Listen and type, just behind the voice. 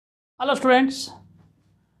Hello students,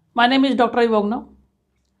 my name is Dr. Bahuguna.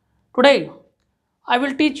 Today I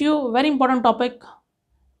will teach you a very important topic,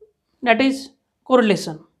 that is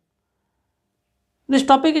correlation. This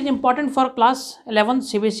topic is important for class 11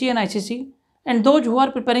 Cbse and ICC and those who are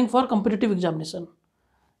preparing for competitive examination.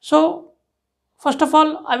 So first of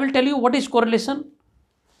all I will tell you what is correlation.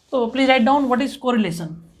 So please write down what is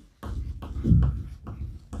correlation.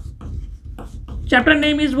 Chapter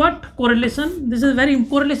name is what? Correlation. This is very important.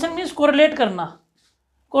 Correlation means correlate करना.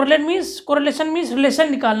 Correlation means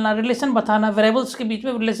relation निकालना, relation बताना, variables के बीच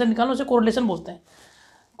में relation निकालना, उसे correlation बोलते हैं.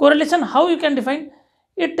 Correlation, how you can define?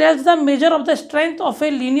 It tells the measure of the strength of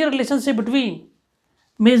a linear relationship between.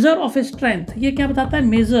 Measure of a strength. ये क्या बताता है?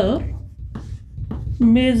 Measure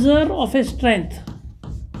of a strength.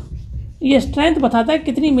 ये strength बताता है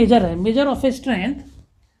कितनी measure है. Measure of a strength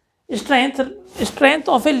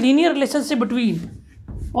of a linear relationship between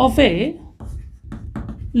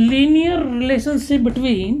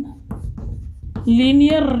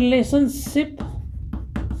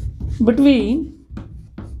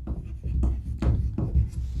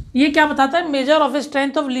ये क्या बताता है? measure of a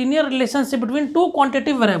strength of linear relationship between two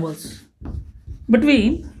quantitative variables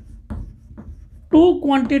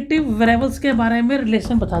के बारे में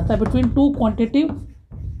relation बताता है. between two quantitative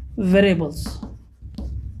variables.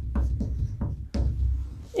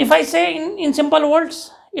 If I say in simple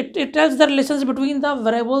words, it tells the relations between the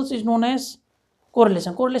variables is known as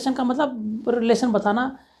correlation. Correlation का मतलब relation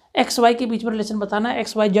बताना, x y के बीच में relation बताना,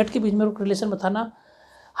 x y z के बीच में relation बताना,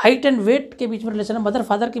 हाइट एंड वेट के बीच में रिलेशन, मदर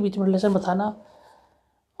फादर के बीच में रिलेशन बताना,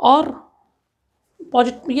 और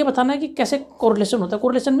पॉजिटिव ये बताना है कि कैसे कोरिलेशन होता है.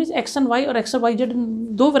 Correlation means x and Y और एक्स एंड वाई जेड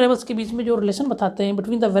दो वेरिएबल्स के बीच में जो रिलेशन बताते हैं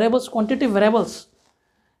between the variables, quantitative variables,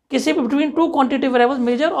 किसी भी between two quantitative variables,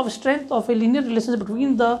 measure of strength of a linear relation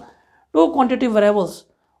between the two quantitative variables,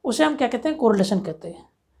 उसे हम क्या कहते हैं? कोरिलेशन कहते हैं.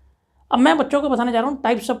 अब मैं बच्चों को बताने जा रहा हूँ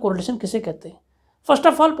टाइप्स ऑफ कोरिलेशन किसे कहते हैं. First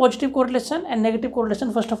of all positive correlation and negative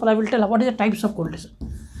correlation. First of all I will tell what is the types of correlation.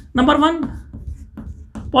 Number one,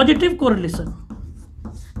 positive correlation.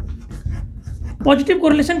 Positive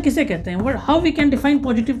correlation किसे कहते हैं? How we can define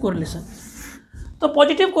positive correlation? तो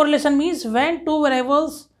positive correlation means when two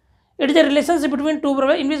variables, it is a relationship between two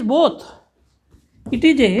variables in which both, it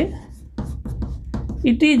is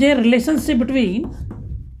a relationship between,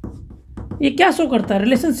 ये क्या show करता है?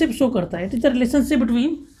 Relationship show करता है. It is a relationship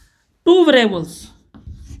between two variables.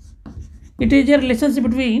 It is a relationship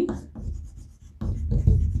between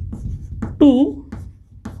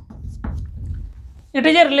it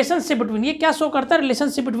is a relationship between, ये क्या show करता है?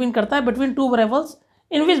 रिलेशनशिप बिटवीन करता है between two variables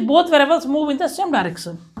in which both variables move in the same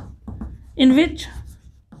direction. In which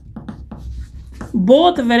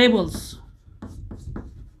both variables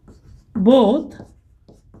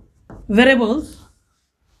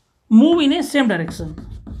move in a same direction.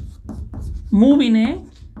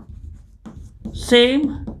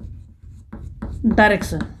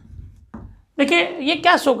 देखिए ये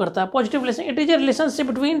क्या show करता है? Positive relation, it is a relationship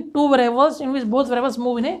between two variables in which both variables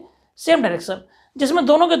move in A same direction, जिसमें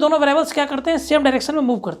दोनों के दोनों variables क्या करते हैं? सेम डायरेक्शन में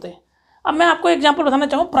मूव करते हैं. अब मैं आपको एग्जांपल बताना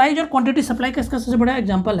चाहूँ. प्राइस और क्वांटिटी सप्लाई का इसका सबसे बड़ा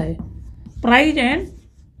एग्जांपल है प्राइस एंड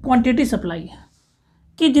क्वांटिटी सप्लाई.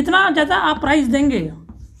 कि जितना ज़्यादा आप प्राइस देंगे,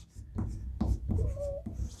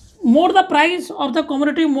 more the price of the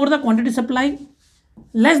commodity more the quantity supply,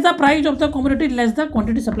 less the price of the commodity less the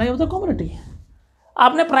quantity supply of the commodity.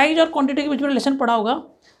 आपने प्राइस और क्वांटिटी के बीच में रिलेशन पढ़ा होगा,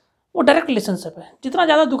 वो डायरेक्ट रिलेशनशिप है. जितना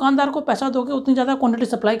ज़्यादा दुकानदार को पैसा दोगे उतनी ज़्यादा क्वांटिटी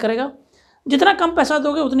सप्लाई करेगा, जितना कम पैसा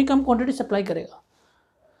दोगे उतनी कम क्वांटिटी सप्लाई करेगा.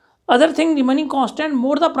 Other thing remaining constant,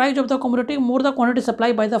 more the price of the commodity more the quantity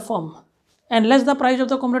supply by the firm, and less the price of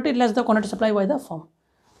the commodity less the quantity supply by the firm.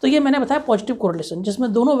 तो ये मैंने बताया positive correlation,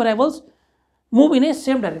 जिसमें दोनों variables move in A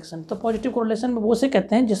same direction. तो positive correlation वो से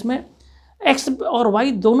कहते हैं जिसमें एक्स और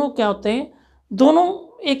वाई दोनों क्या होते हैं? दोनों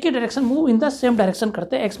एक ही direction move in the same direction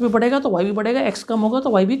करते हैं. एक्स भी बढ़ेगा तो वाई भी बढ़ेगा, एक्स कम होगा तो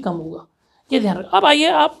वाई भी कम होगा. ये ध्यान रखें. अब आइए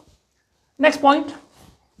आप next point,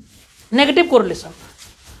 negative correlation.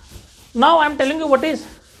 Now I am telling you what is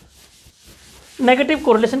negative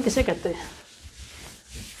correlation किसे कहते हैं.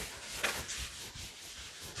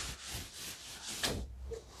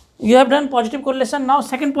 You have done positive correlation. Now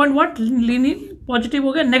second point what? Linear positive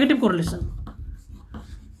हो गया. Negative correlation.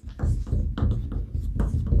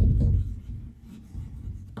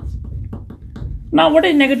 Now what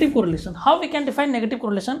is negative correlation? How we can define negative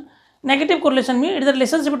correlation? Negative correlation means it is the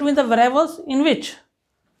relationship between the variables in which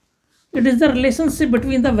it is the relationship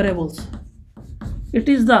between the variables.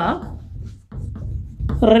 It is the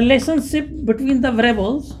relationship between the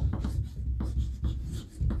variables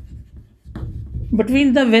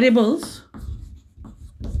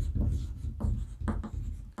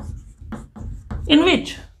in which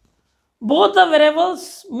both the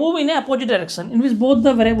variables move in a opposite direction, in which both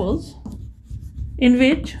the variables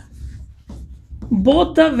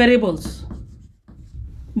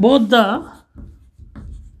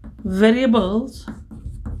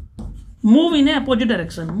move in a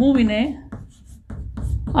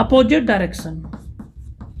opposite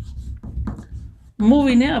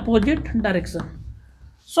direction.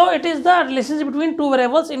 So it is the relationship between two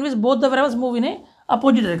variables in which both the variables move in a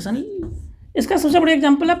opposite direction. इसका सबसे बड़ा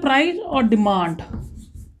example है price और demand.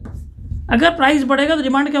 अगर price बढ़ेगा तो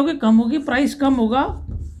demand क्या होगी, कम होगी. प्राइस कम होगा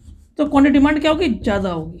तो क्वांटिटी डिमांड क्या होगी,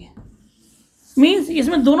 ज़्यादा होगी. मीन्स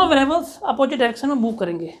इसमें दोनों वेरिएबल्स अपोजिट डायरेक्शन में मूव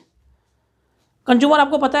करेंगे. कंज्यूमर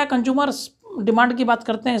आपको पता है, कंज्यूमर डिमांड की बात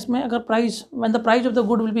करते हैं इसमें. अगर price, when the price of the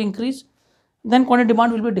good will be increase then quantity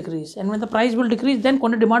demand will be decrease, and when the price will decrease then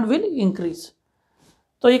quantity demand will increase.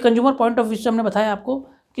 तो ये कंज्यूमर पॉइंट ऑफ व्यू से हमने बताया आपको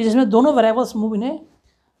कि जिसमें दोनों variables move in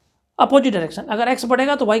opposite direction. अगर एक्स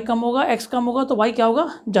बढ़ेगा तो वाई कम होगा, एक्स कम होगा तो वाई क्या होगा,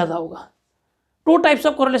 ज़्यादा होगा. Two types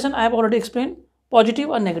of correlation I have already explain,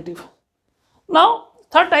 positive और negative. Now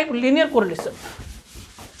third type, linear correlation.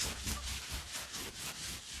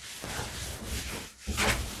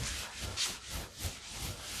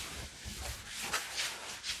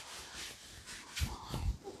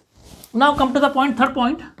 Now come to the point, third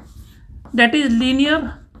point, that is linear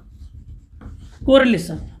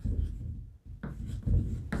correlation.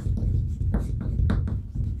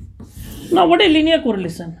 Now what is linear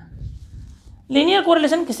correlation? Linear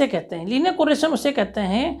correlation किसे कहते हैं? Linear correlation उसे कहते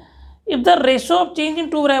हैं if the ratio of change in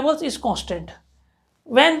two variables is constant.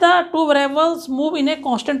 When the two variables move in a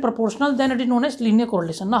constant proportional, then it is known as linear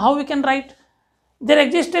correlation. Now how we can write? There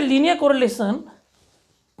exists a linear correlation.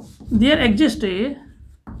 There exists a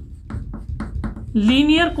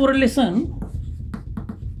linear correlation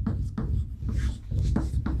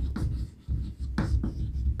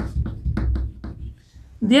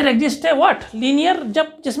there exists a what, linear,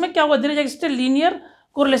 जब जिसमें क्या होगा, there exists a linear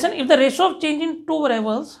correlation if the ratio of change in two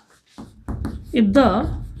variables, if the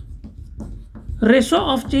ratio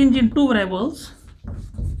of change in two variables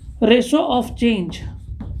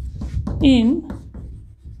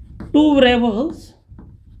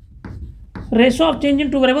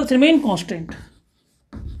remain constant.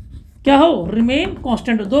 क्या हो, remain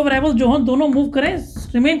constant. दो variables जो हों दोनों मूव करें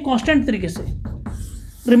रिमेन कांस्टेंट तरीके से.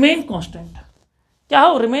 रिमेन कांस्टेंट क्या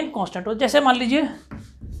हो, रिमेन कांस्टेंट हो. जैसे मान लीजिए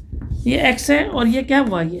ये एक्स है और ये क्या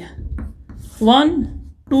वाई है, 1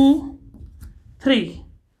 2 3,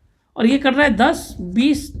 और ये कर रहा है 10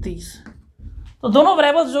 20 30. तो दोनों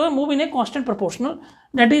वेरिएबल्स जो है move in a constant proportional,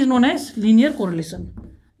 that is known as linear correlation.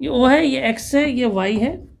 ये ओ है, ये एक्स है, ये वाई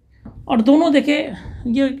है, और दोनों देखे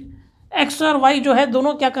ये एक्स और वाई जो है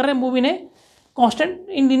दोनों क्या कर रहे हैं, move in a constant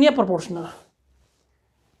in linear proportional.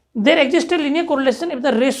 There exist a linear correlation if the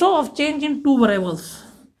ratio of change in two variables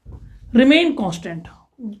remain constant.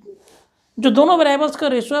 जो दोनों वेरिएबल्स का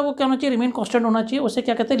रेशो है वो क्या होना चाहिए, रिमेन कांस्टेंट होना चाहिए. उसे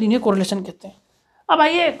क्या कहते हैं, लीनियर कोरिलेशन कहते हैं. अब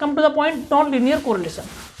आइए come to the point, non linear correlation.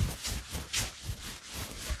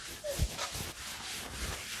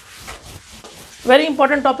 Very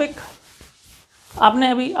important topic.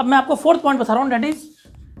 आपने अभी, अब मैं आपको फोर्थ पॉइंट बता रहा हूँ, that is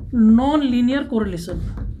non linear correlation.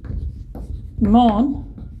 Non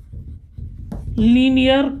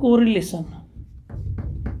linear correlation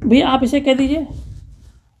भैया आप इसे कह दीजिए,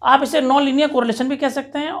 आप इसे नॉन लीनियर कोरिलेशन भी कह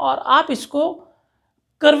सकते हैं, और आप इसको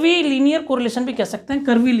कर्वी लीनियर कोरिलेशन भी कह सकते हैं.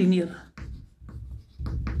 Curvy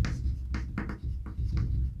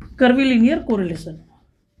linear correlation.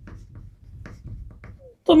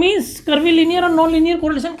 तो मीन्स कर्वी लीनियर और नॉन लीनियर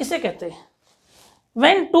कोरिलेशन किसे कहते हैं?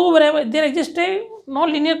 When two variables, there exists a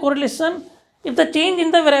non-linear correlation if the change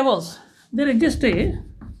in the variables, there exists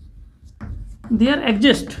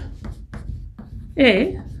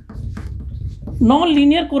a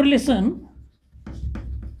non-linear correlation,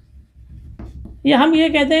 या हम ये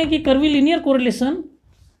कहते हैं कि curvy linear correlation.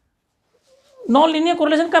 Non linear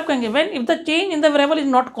correlation कब कहेंगे? When if the change in the variable is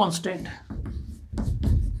not constant.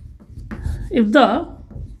 If the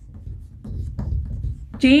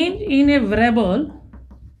change in a variable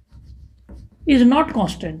is not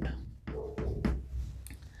constant.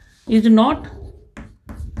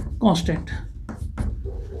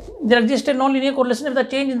 There exists a non-linear correlation if the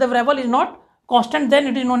change in the variable is not constant, then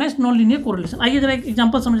it is known as non-linear correlation. आइए जरा एक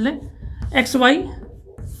example समझ लें. X Y,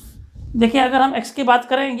 देखिए अगर हम x की बात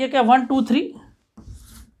करें ये क्या 1 2 3,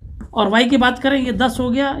 और वाई की बात करें ये 10 हो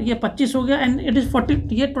गया, ये 25 हो गया, एंड इट इज़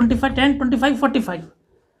 40, ये 25 10 25 45.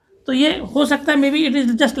 तो ये हो सकता है may be it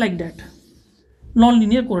is just like that non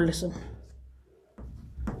linear correlation.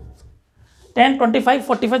 10 25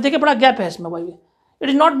 45, देखिए बड़ा गैप है इसमें भाई. It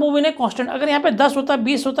is not move in a constant. अगर यहाँ पे 10 होता,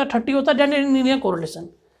 20 होता, 30 होता, then in linear correlation.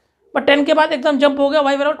 But 10 के बाद एकदम जंप हो गया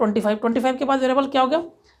वाई वेरिएबल 25, 25 के बाद वेरिएबल क्या हो गया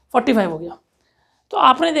 45 हो गया। तो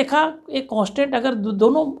आपने देखा एक कांस्टेंट अगर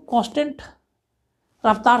दोनों कांस्टेंट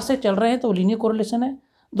रफ्तार से चल रहे हैं तो लीनियर कोरिलेशन है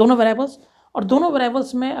दोनों वेरिएबल्स, और दोनों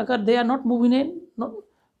वेरिएबल्स में अगर they are not moving in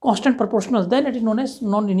constant proportional then it is known as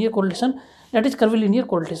non linear correlation, that is curvilinear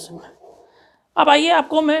correlation. अब आइए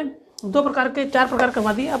आपको मैं 4 प्रकार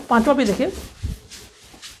करवा दिए, अब 5वां भी देखिए,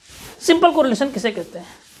 सिंपल कोरिलेशन किसे कहते हैं।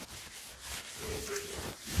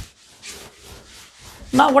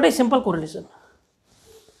 Now what is simple correlation?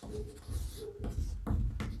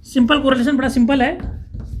 Simple correlation बड़ा सिंपल है।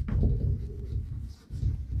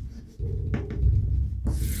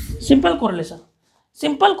 सिंपल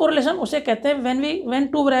कोरिलेशन उसे कहते हैं when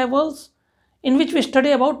two variables in which we study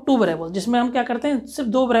about two variables, जिसमें हम क्या करते हैं सिर्फ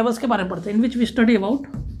 2 वेरिएबल्स के बारे में पढ़ते हैं। इन which we study about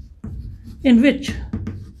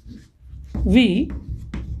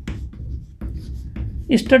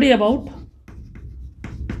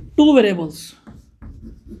two variables,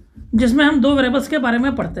 जिसमें हम 2 वेरिएबल्स के बारे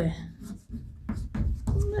में पढ़ते हैं,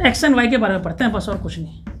 एक्स एंड वाई के बारे में पढ़ते हैं बस, और कुछ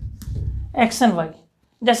नहीं। एक्स एंड वाई,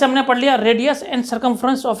 जैसे हमने पढ़ लिया radius and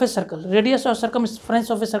circumference of a circle, radius और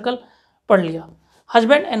सर्कमफ्रेंस ऑफ ए सर्कल पढ़ लिया।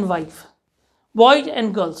 Husband and wife, boys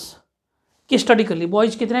and girls की स्टडी कर ली,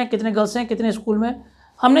 बॉयज कितने गर्ल्स हैं, कितने स्कूल में,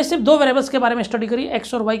 हमने सिर्फ 2 वेरिएबल्स के बारे में स्टडी करी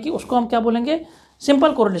एक्स और वाई की, उसको हम क्या बोलेंगे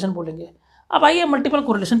सिंपल कोरिलेशन बोलेंगे। अब आइए मल्टीपल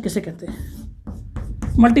कोरिलेशन किसे कहते हैं।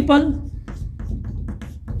 Multiple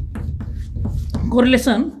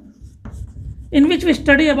correlation in which we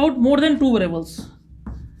study about more than 2 variables,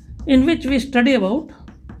 in which we study about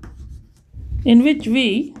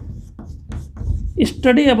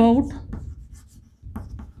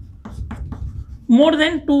more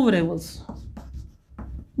than 2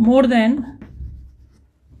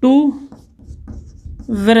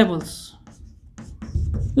 variables,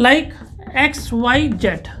 like x y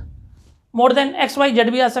z, more than x y z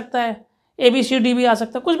भी आ सकता है, a b c d भी आ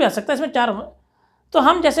सकता है, कुछ भी आ सकता है, इसमें 4। तो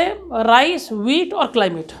हम जैसे राइस, वीट और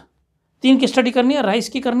क्लाइमेट 3 की स्टडी करनी है, राइस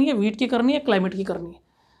की करनी है, वीट की करनी है, क्लाइमेट की करनी है।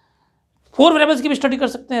 4 वेरिएबल्स की भी स्टडी कर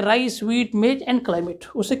सकते हैं, राइस, वीट, मेज एंड क्लाइमेट,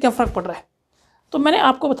 उससे क्या फ़र्क पड़ रहा है। तो मैंने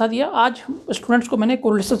आपको बता दिया, आज स्टूडेंट्स को मैंने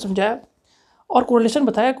कोरिलेशन समझाया और कोरिलेशन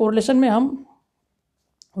बताया। कोरिलेशन में हम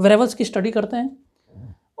वेरिएबल्स की स्टडी करते हैं,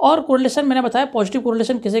 और कोरिलेशन मैंने बताया पॉजिटिव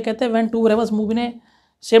कोरिलेशन किसे कहते हैं, when 2 variables move in A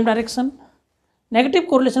same direction. Negative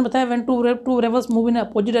correlation बताया when 2 variables move in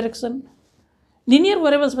opposite direction. Linear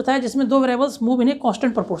variables बताया जिसमें 2 variables move in a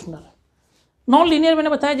constant proportional. Non linear मैंने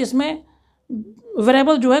बताया जिसमें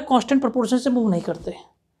वेरिएबल जो है कांस्टेंट प्रोपोर्शन से मूव नहीं करते।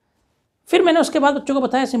 फिर मैंने उसके बाद बच्चों को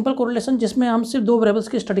बताया सिंपल कोरिलेशन, जिसमें हम सिर्फ 2 वेरिएबल्स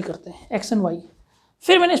की स्टडी करते हैं, एक्स एंड वाई।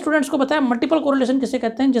 फिर मैंने स्टूडेंट्स को बताया मल्टीपल कोरिलेशन किसे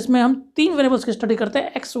कहते हैं, जिसमें हम 3 वेरिएबल्स की स्टडी करते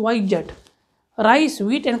हैं, x Y Z, rice,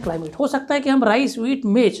 wheat and climate. हो सकता है कि हम राइस, वीट,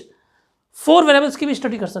 मेज 4 वेरिएबल्स की भी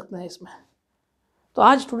स्टडी कर सकते हैं इसमें। तो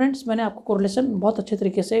आज स्टूडेंट्स मैंने आपको कोरिलेशन बहुत अच्छे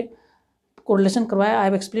तरीके से correlation करवाया। I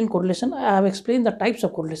have explained correlation, I have explained the types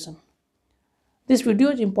of correlation. This video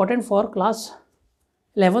is important for class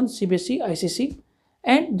 11 CBSE ICC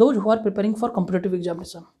and those who are preparing for competitive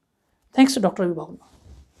examination. Thanks, Dr. Bahuguna.